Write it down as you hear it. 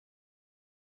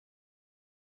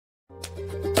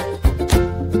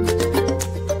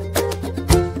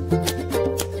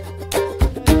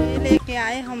लेके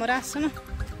आए हम राशन।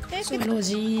 चलो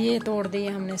जी, ये तोड़ दी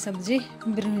हमने सब्जी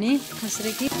बिरहनी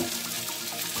खसरे की।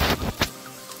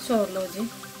 लो जी,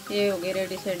 ये हो गई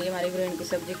रेडी सेडी हमारी बिरहनी की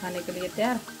सब्जी खाने के लिए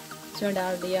तैयार। इसमें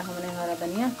डाल दिया हमने हरा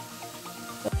धनिया।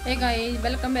 Hey guys,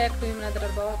 welcome back to another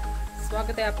vlog.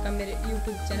 स्वागत है आपका मेरे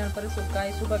यूट्यूब चैनल पर। सो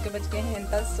गाइस, सुबह के बज गए हैं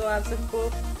 10। सो आप सबको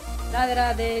राधे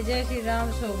राधे, जय श्री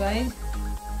राम। सो गाइस,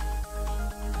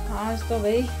 आज तो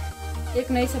भाई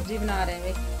एक नई सब्जी बना रहे हैं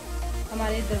भाई।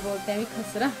 हमारे इधर बोलते हैं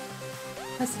खसरा,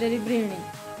 खसरे की बिरहनी,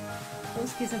 तो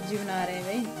उसकी सब्जी बना रहे हैं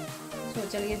भाई। तो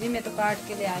चलिए जी, मैं तो काट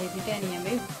के ले आई थी टहनिया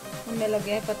भाई, उनमें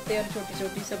लगे हैं पत्ते और छोटी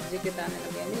छोटी सब्जी के दाने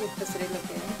लगे हैं, खसरे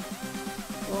लगे हैं।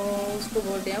 तो उसको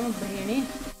बोलते हैं हम बिरहनी।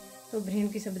 तो बिरहनी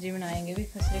की सब्जी बनाएंगे भी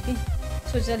खसरे की।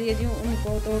 तो चलिए जी,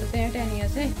 उनको तोड़ते हैं टहनिया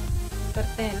से,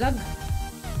 करते हैं लग,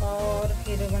 और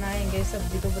फिर बनाएंगे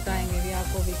सब्जी। तो बताएंगे भी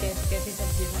आपको भी कैसे कैसी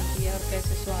सब्जी बनती है और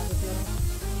कैसे स्वाद होती है।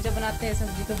 जब बनाते हैं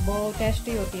सब्जी तो बहुत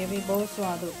टेस्टी होती है भी, बहुत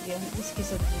स्वाद होती है इसकी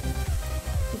सब्जी।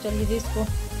 तो चलिए जी, इसको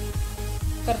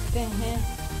करते हैं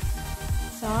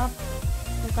साफ,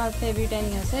 निकालते हैं भी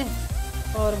टहनिया से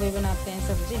और भी बनाते हैं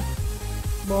सब्जी।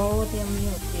 बहुत यम्मी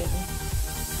होती है भी।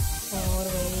 और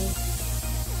वही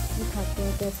दिखाते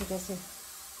हैं कैसे कैसे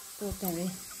तोड़ते हैं भी।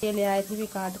 ये ले आए थे भी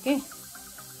काट के,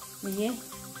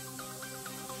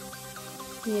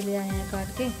 ये ले आए हैं काट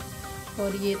के,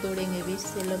 और ये तोड़ेंगे भी,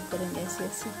 इससे लग करेंगे ऐसे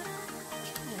ऐसे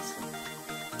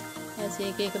ऐसे ऐसे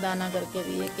एक एक दाना करके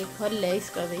भी। एक एक फल है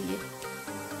इसका भी ये,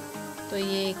 तो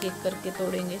ये एक एक करके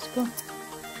तोड़ेंगे इसको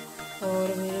और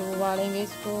फिर उबालेंगे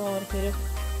इसको और फिर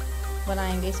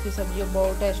बनाएंगे इसकी सब्जी।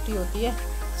 बहुत टेस्टी होती है।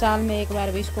 साल में एक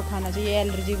बार भी इसको खाना चाहिए।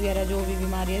 एलर्जी वगैरह जो भी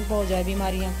बीमारी है, बहुत ज़्यादा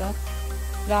बीमारियों का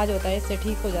इलाज होता है, इससे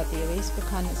ठीक हो जाती है भाई इसको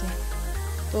खाने से।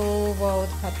 तो बहुत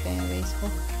खाते हैं भाई इसको।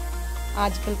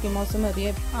 आजकल के मौसम होती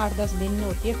है 8-10 दिन में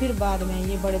होती है, फिर बाद में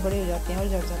ये बड़े बड़े हो जाते हैं और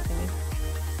झड़ जाते हैं।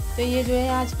 तो ये जो है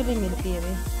आजकल ही मिलती है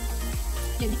भाई।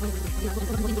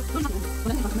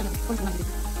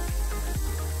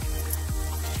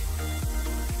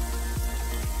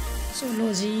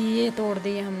 चलो जी, ये तोड़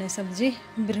दी हमने सब्जी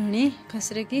बिरहनी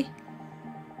खसरे की,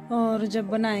 और जब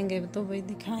बनाएंगे तो भाई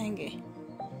दिखाएंगे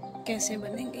कैसे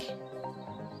बनेंगे।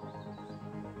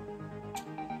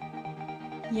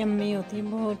 यम्मी होती है,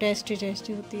 बहुत टेस्टी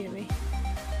टेस्टी होती है भाई।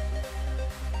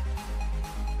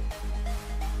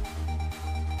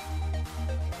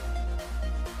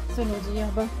 चलो जी,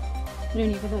 अब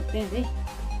बिरहनी को धोते हैं भाई।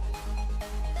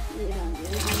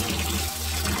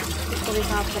 इसको भी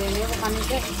साफ करेंगे वो पानी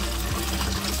से।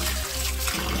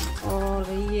 और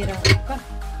भाई ये रहा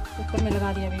कुकर में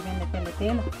लगा दिया भाई मैंने पहले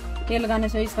तेल लगाने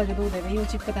से इसका जो दूध है भाई वो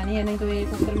चिपकता नहीं है, नहीं तो ये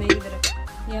कुकर में इधर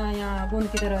यहाँ बूंद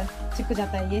की तरह चिपक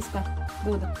जाता है ये इसका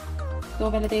दूध। तो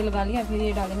पहले तेल लगा लिया, फिर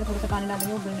ये डालेंगे, थोड़ा सा पानी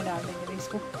डालेंगे, उबलने डाल देंगे भाई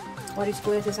इसको। और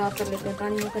इसको ऐसे साफ कर लेते हैं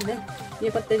पानी में पहले। ये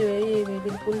पत्ते जो है ये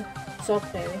बिल्कुल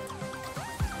सॉफ्ट है,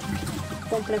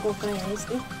 कोपड़े हैं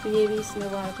इसके, तो ये भी इसमें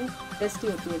उबाल के टेस्टी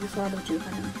होती है, भी स्वाद होती है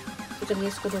खाने में। तो चलिए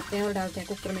इसको धोते हैं और डालते हैं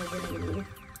कुकर में उबलने के लिए।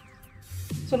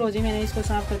 चलो जी, मैंने इसको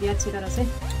साफ़ कर दिया अच्छी तरह से,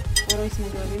 और इसमें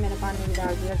जो भी मैंने पानी भी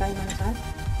डाल दिया टाइम अनुसार,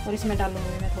 और इसमें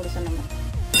डालूंगी मैं थोड़ा सा नमक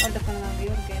और ढक्कन लगाऊंगी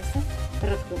और गैस से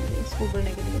रख दूँगी इसको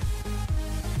उबलने के लिए।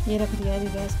 ये रख दिया है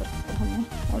गैस पर हमने,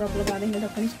 और अब लगा देंगे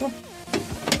ढक्कन इसको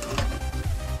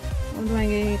और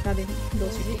बनाएंगे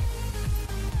 1-2 सीटी।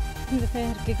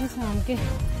 दोपहर के शाम के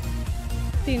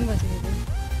 3 बज गए।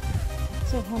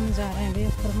 सो हम जा रहे हैं भाई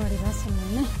ऊपर हमारी राशन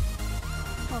मिलने,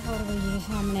 और वही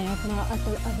सामने अपना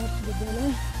अटल आदर्श विद्यालय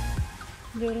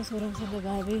जोरों शोरों से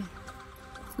लगा है भाई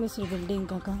दूसरी बिल्डिंग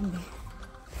का काम भी।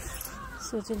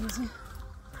 सोच लीजिए,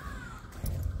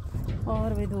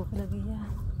 और भी धूप लगी है,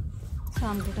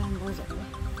 शाम के टाइम बहुत ज़्यादा।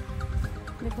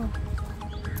 देखो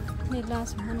नीला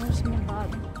आसमान और उसमें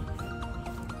बादल।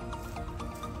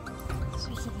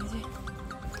 सोच लीजिए,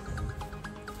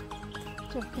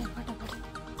 चलते हैं फटाफट।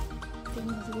 3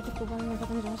 बजे तक को में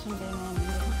पता नहीं राशन देना।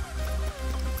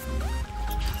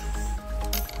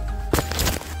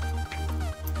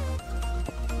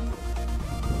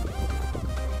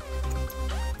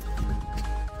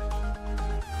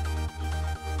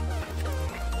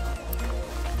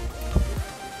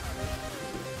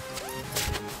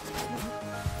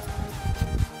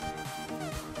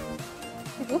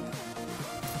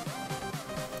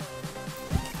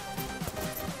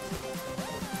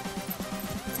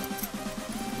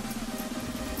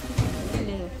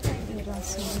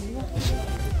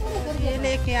 ये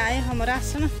लेके आए हम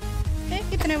राशन।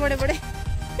 कितने बड़े बड़े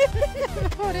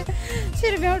और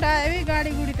सिर में उठाए भी।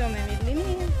 गाड़ी गुड़ी तो हमें मिली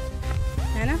नहीं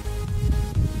है ना,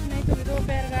 नहीं तो 2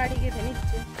 पैर गाड़ी के थे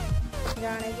नीचे।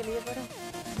 जाने के लिए, पर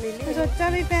तो सोचा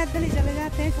भी पैदल ही चले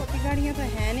जाते हैं, छोटी गाड़ियाँ तो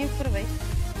है नहीं ऊपर भाई।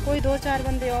 कोई 2-4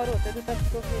 बंदे और होते तो तब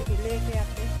तो फिर भी लेके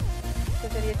आते। तो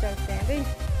चलिए चलते हैं भाई।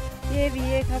 ये भी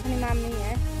एक अपनी मामी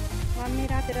है। मामी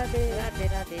राधे राधे। राधे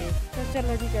राधे। तो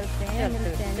चलो जी चलते हैं,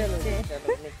 मिलते हैं नीचे।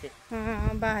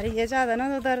 हाँ बाहर ही है ज़्यादा ना,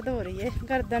 तो दर्द हो रही है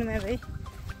गर्दन में भाई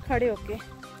खड़े होके।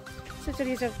 तो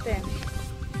चलिए चलते हैं।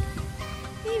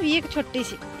 ये भी एक छोटी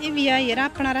सी, ये भी आई है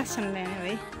अपना राशन लेने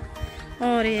भाई।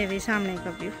 और ये भी सामने का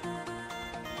व्यू।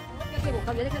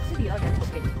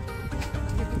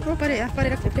 वो परे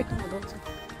रख दे।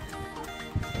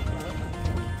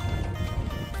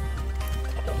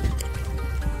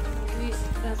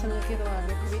 राशन लेके तो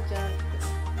आगे भी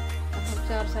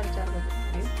 4-4:30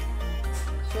 बजे।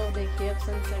 सो देखिए अब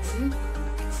सनसेट भी,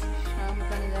 शाम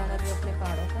का नज़ारा भी अपने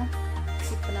पहाड़ों का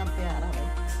कितना प्यारा है।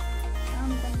 शाम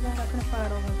का नज़ारा अपने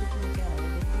पहाड़ों का कितना प्यारा है,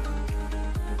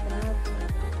 कितना अच्छा है।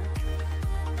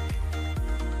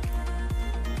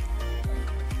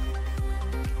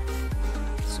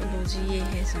 चलो जी ये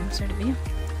है सनसेट भी,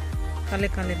 काले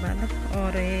काले बादल।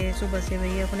 और ये सुबह से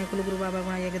भैया अपने कुलगुरु बाबा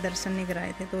गुणाइया के दर्शन नहीं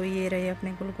कराए थे, तो ये रहे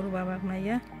अपने कुलगुरु बाबा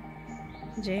गुणाइया।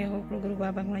 जय हो कुलगुरु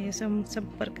बाबा गुणाइया,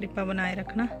 सब पर कृपा बनाए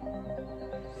रखना।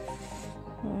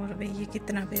 और भाई ये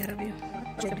कितना प्यारा व्यू।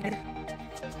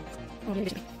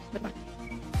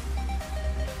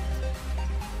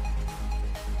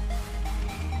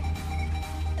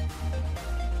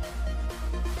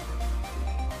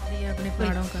 ये अपने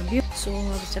पहाड़ों का व्यू। सो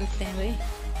अब चलते हैं भाई,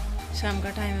 शाम का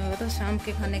टाइम होगा तो शाम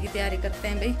के खाने की तैयारी करते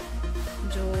हैं भाई।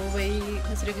 जो भाई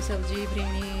खसरे की सब्जी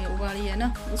ब्रीणी उबाली है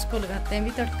ना, उसको लगाते हैं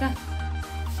भी तड़का,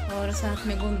 और साथ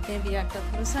में घूमते हैं भी आटा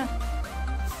थोड़ा सा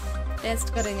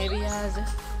टेस्ट करेंगे भी आज।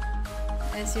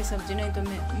 ऐसी सब्जी नहीं तो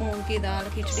मैं मूंग की दाल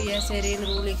खिचड़ी ऐसे रेल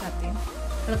रोल ही खाती हूँ,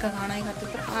 तड़का खाना ही खाती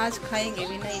हूँ, पर आज खाएंगे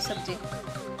भी नई सब्जी।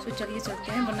 तो चलिए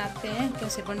चलते हैं, बनाते हैं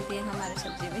कैसे बनती है हमारी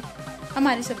सब्जी भी।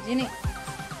 हमारी सब्जी नहीं,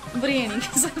 बिरयानी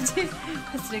की सब्जी,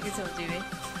 खसरे की सब्जी भी।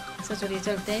 तो चलिए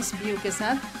चलते हैं इस व्यू के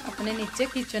साथ अपने नीचे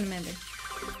किचन में भी,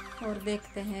 और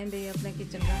देखते हैं भी अपने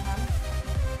किचन का हाल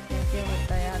क्या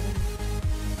होता है आज।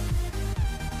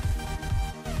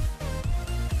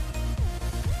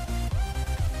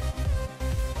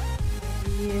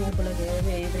 ये उबल गया है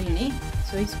बिरयानी।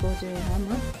 सो इसको जो है हम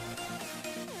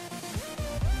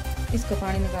इसका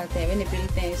पानी निकालते हैं,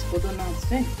 निपलते हैं इसको दोनों हाथ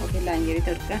से और खिलाएंगे भी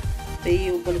तड़का। तो ये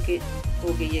उबल के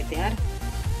हो गई है तैयार,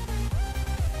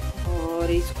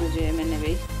 और इसको जो है मैंने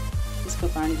भाई इसका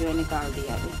पानी जो है निकाल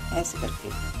दिया अभी ऐसे करके,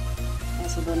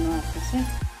 ऐसे दोनों हाथों से,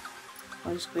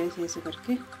 और इसको ऐसे ऐसे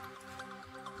करके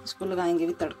इसको लगाएंगे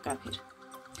भी तड़का फिर।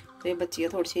 तो ये बच्ची है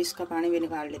थोड़ी सी, इसका पानी भी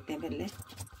निकाल लेते हैं पहले।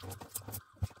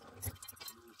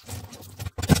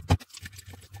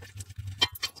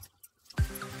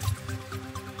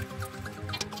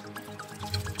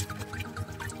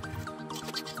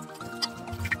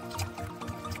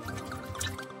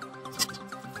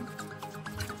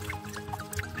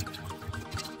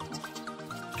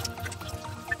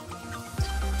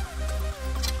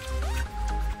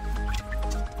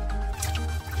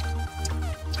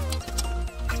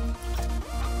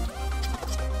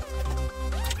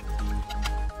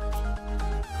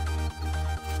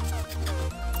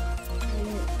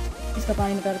 इसका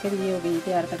पानी निकाल के ये हो गई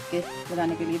तैयार करके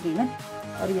लगाने के लिए भी ना।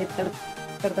 और ये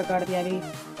तड़का काट दिया अभी,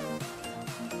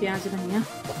 प्याज धनिया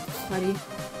हरी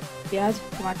प्याज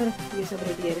टमाटर ये सब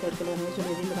रेडी है तड़के लगाने।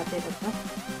 चलो जी लगाते हैं तड़का।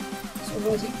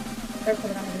 चलो जी तड़का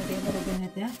लगाने के लिए रेडी हैं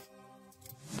तैयार।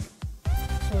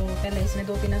 तो पहले इसमें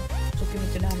 2-3 सूखी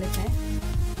मिर्च डाल लेते हैं।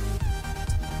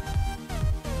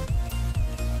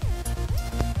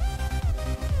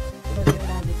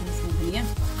 डाल देते हैं इसमें धनिया,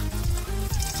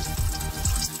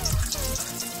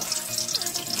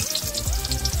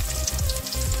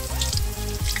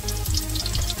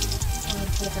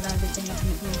 डाल देते हैं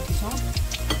अपनी मिर्ची सौंफ,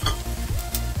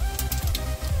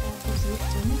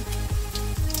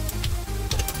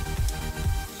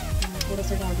 थोड़ा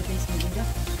सा डाल देते हैं इसमें जीरा,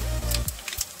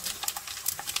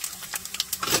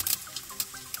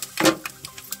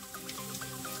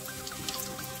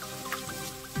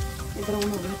 ब्राउन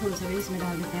हो गया थोड़ा सा भी इसमें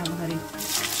डाल देते हैं अब हरी।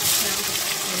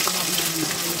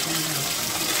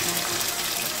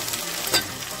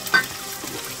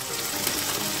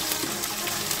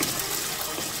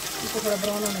 इसको थोड़ा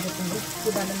ब्राउन होने देते हैं,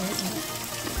 इसको डालेंगे इसमें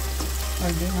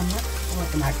हल्दी नमक और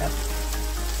टमाटर।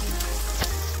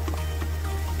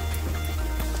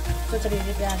 तो चलिए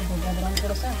ये प्याज हो गया ब्राउन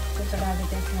थोड़ा सा, तो चढ़ा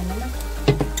देते हैं इसमें नमक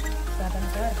स्वाद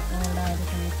अनुसार, और डाल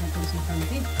देते हैं इसमें थोड़ी सी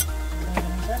हल्दी स्वाद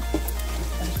अनुसार,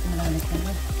 और इसको मिला लेते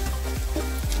हैं।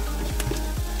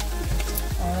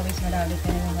 और अब इसमें डाल देते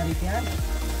हैं हमारी प्याज,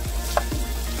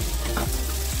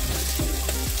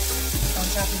 और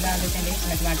साथ में डाल देते हैं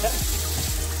इसमें टमाटर।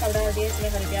 अब डाल दिए इसमें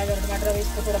हरी प्याज और टमाटर। अब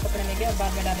इसको थोड़ा पकने देंगे और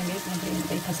बाद में डालेंगे इसमें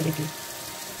ग्रीन खसरे की।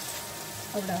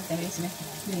 अब डालते हैं इसमें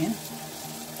ग्रीन।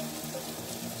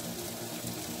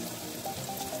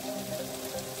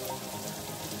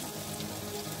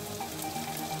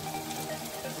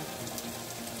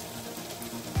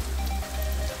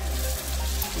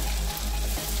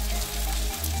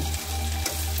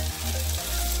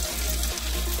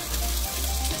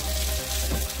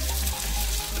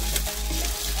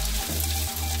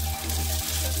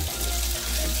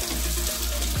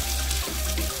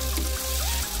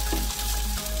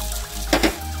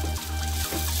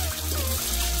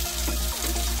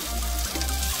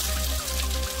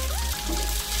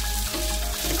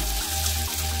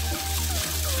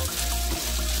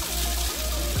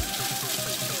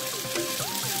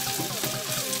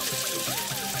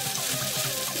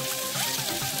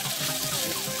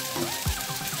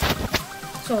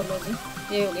 लो जी,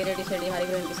 ये हो गई रेडी सेडी हरी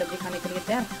ग्रेन की सब्जी खाने के लिए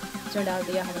तैयार। इसमें डाल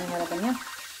दिया हमने हरा धनिया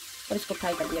और इसको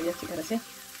फ्राई कर दिया अच्छी तरह से।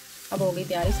 अब हो गई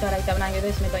तैयार। इसका रायता बनाएंगे तो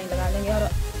इसमें दही लगा लेंगे और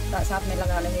साथ में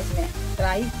लगा लेंगे इसमें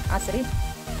राई, आसरी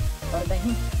और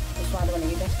दही, तो स्वाद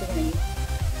बनेगी, टेस्टी बनेगी।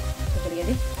 तो चलिए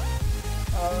जी,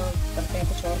 और करते हैं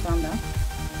कुछ और काम धाम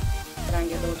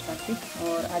कराएंगे रोज काफ़ी।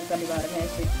 और आज पहली बार मैं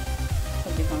ऐसे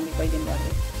सब्जी खाऊँगी कई दिन बाद।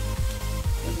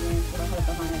 इसमें थोड़ा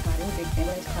हल्का खाना खा रही हूँ, देखते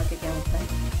हैं इस खा के क्या होता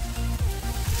है।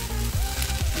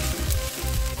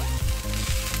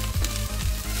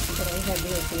 थोड़ी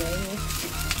हैवी होती है ये।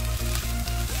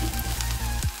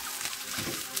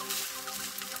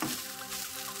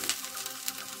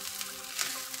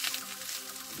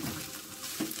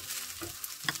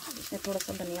 इसमें थोड़ा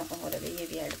सा धनिया पाउडर है, ये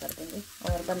भी ऐड कर देंगे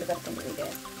और बंद कर देंगे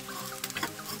गैस।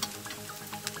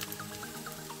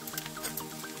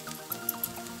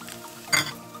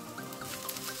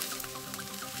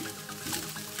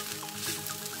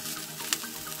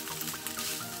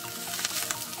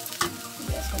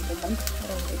 बंद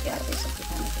और तैयार कर सकते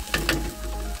खाने के लिए।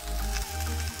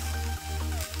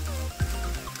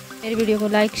 मेरी वीडियो को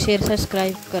लाइक शेयर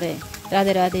सब्सक्राइब करें।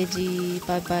 Radhe Radhe ji,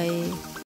 bye bye.